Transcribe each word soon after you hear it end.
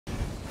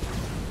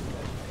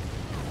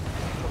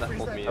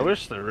pulled me in. I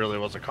wish there really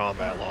was a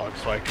combat log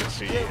so I could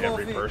see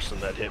every person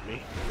that hit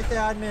me. Get the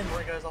admin.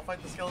 Alright guys, I'll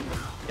fight the skeleton.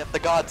 Get the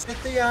gods.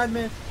 Get the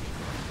admin.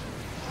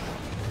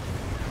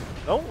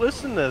 Don't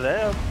listen to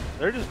them.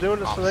 They're just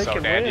doing it so they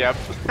can win. Yep.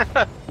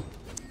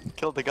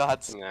 Kill the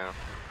gods. Yeah.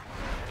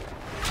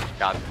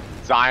 God,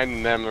 Zion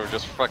and them are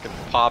just fucking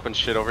popping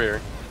shit over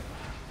here.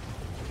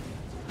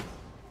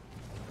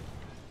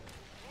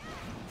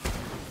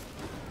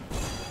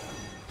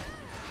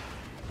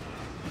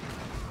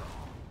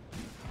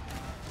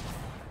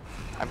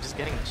 I'm just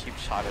getting cheap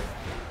shotted.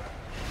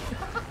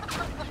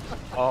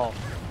 Oh,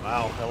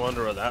 wow. I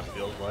wonder what that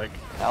feels like.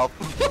 Help.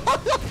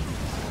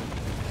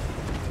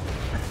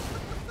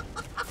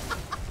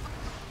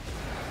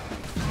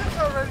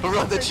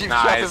 Bro, the cheap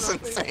shot is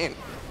insane.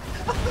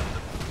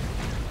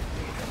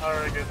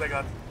 Alright guys, I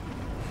got it.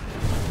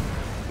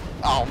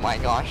 Oh my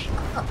gosh.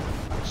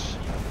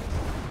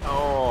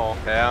 Oh,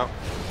 yeah.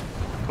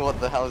 What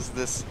the hell is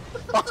this?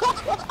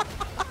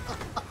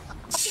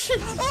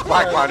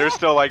 Black Minder's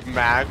still like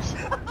max.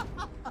 I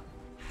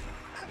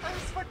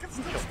just fucking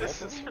still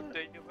This is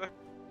ridiculous.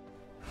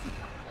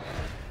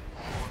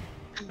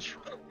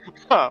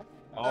 Huh.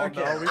 Oh,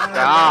 Okay. no.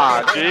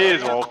 Ah,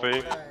 jeez,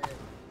 Wolfie.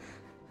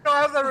 No,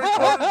 I have that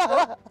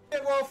recorded.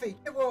 Get Wolfie.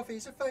 Get Wolfie.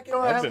 He's a fucking. No,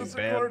 I I've have been this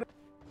banned. recorded.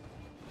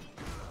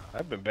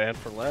 I've been banned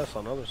for less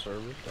on other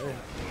servers. Damn.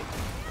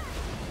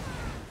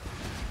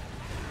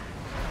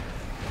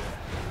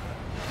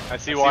 I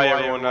see why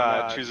everyone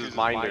chooses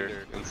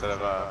Minder instead of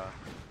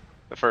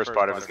the first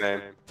part of his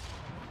name.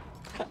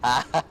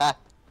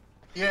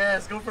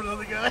 Yes, go for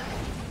another guy.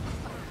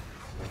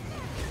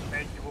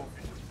 Thank you,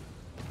 Wolfie.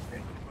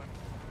 Thank you, buddy.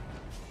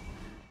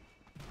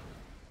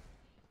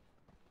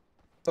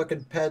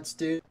 Fucking pets,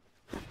 dude.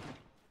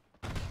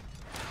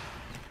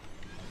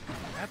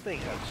 That thing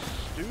has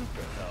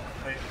stupid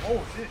health. Wait,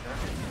 oh shit,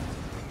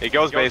 It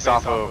goes based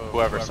off of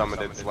whoever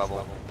summoned its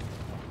level.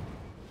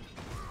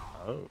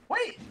 Oh.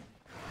 Wait!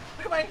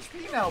 Look at my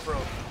HP now, bro.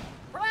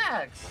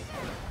 Relax.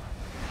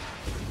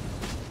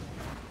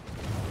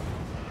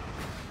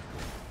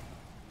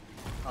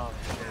 Oh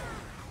shit.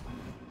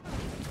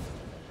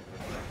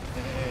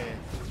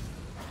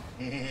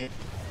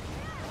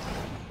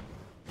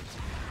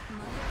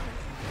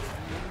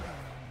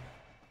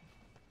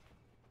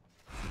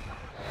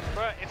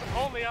 Bruh, it's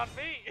only on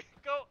me!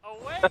 Go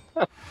away!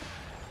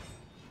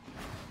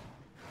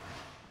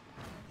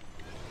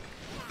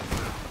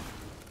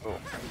 Oh.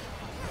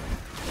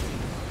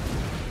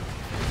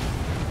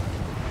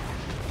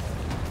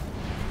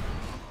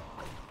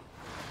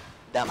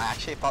 Damn, I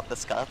actually thought the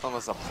skeleton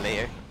was a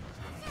player.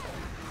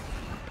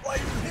 Why are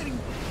you hitting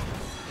me?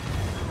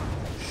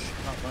 Shh,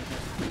 not done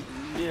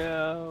yet.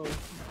 Yeah.